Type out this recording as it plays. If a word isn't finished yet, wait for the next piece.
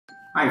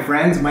Hi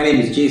friends, my name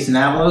is Jason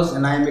Avalos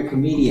and I am a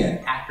comedian,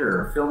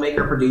 actor,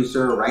 filmmaker,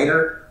 producer,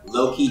 writer,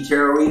 low-key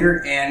tarot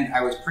reader, and I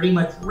was pretty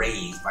much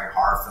raised by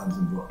horror films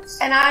and books.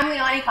 And I'm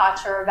Leonie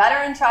Kocher,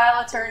 veteran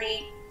trial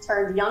attorney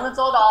turned young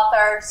adult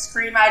author,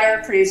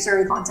 screenwriter, producer,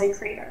 and content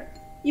creator.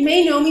 You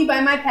may know me by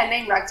my pen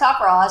name Rec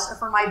Talk Ross or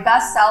for my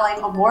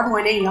best-selling,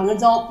 award-winning young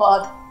adult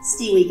book,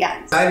 Ski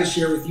Weekends. I'm excited to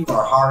share with you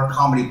our horror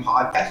comedy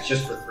podcast,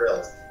 Just for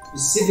Thrills,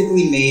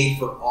 specifically made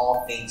for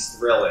all things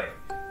thrilling.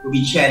 We'll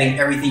be chatting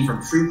everything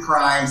from true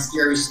crime,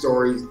 scary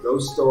stories,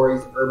 ghost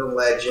stories, urban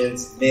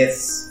legends,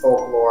 myths,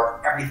 folklore,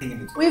 everything in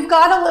between. We've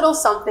got a little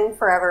something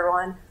for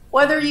everyone.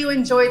 Whether you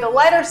enjoy the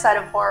lighter side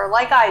of horror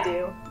like I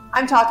do,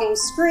 I'm talking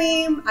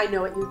Scream, I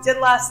Know What You Did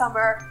Last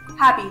Summer,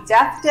 Happy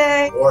Death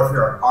Day. Or if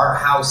you're an art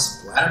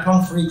house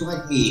splatterpunk freak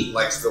like me who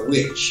likes The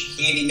Witch,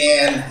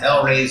 Candyman,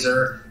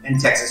 Hellraiser, and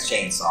Texas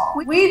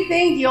Chainsaw. We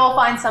think you'll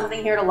find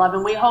something here to love,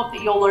 and we hope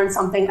that you'll learn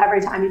something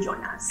every time you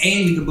join us.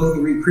 And we can both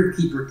agree Crypt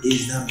Keeper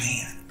is the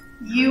man.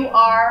 You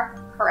are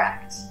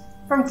correct.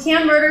 From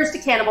canned murders to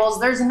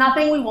cannibals, there's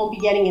nothing we won't be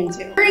getting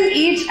into. During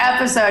each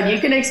episode, you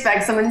can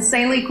expect some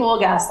insanely cool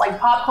guests like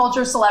pop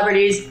culture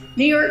celebrities,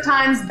 New York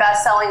Times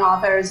best-selling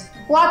authors,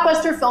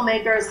 blockbuster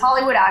filmmakers,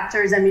 Hollywood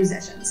actors, and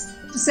musicians,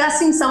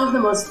 discussing some of the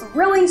most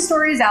thrilling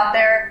stories out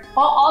there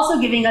while also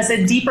giving us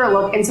a deeper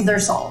look into their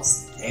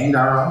souls. And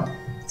our own.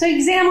 To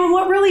examine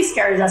what really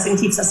scares us and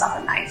keeps us up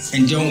at night.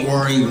 And don't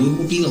worry, we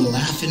will be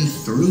laughing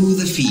through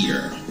the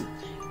fear.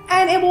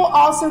 And it will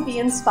also be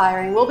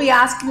inspiring. We'll be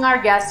asking our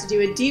guests to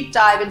do a deep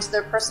dive into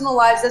their personal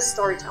lives as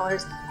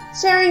storytellers,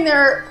 sharing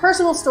their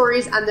personal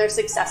stories and their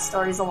success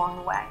stories along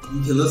the way.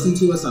 You can listen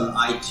to us on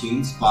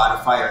iTunes,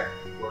 Spotify, or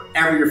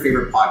wherever your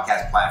favorite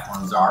podcast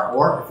platforms are.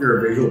 Or if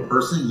you're a visual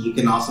person, you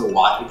can also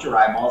watch with your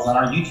eyeballs on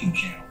our YouTube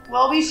channel.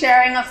 We'll be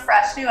sharing a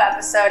fresh new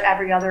episode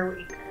every other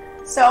week.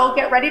 So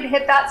get ready to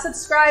hit that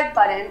subscribe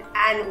button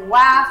and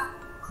laugh,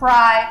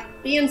 cry,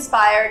 be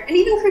inspired, and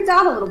even creeped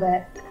out a little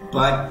bit.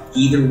 But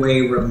either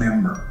way,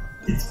 remember,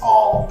 it's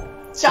all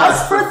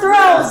just for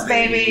thrills,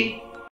 baby.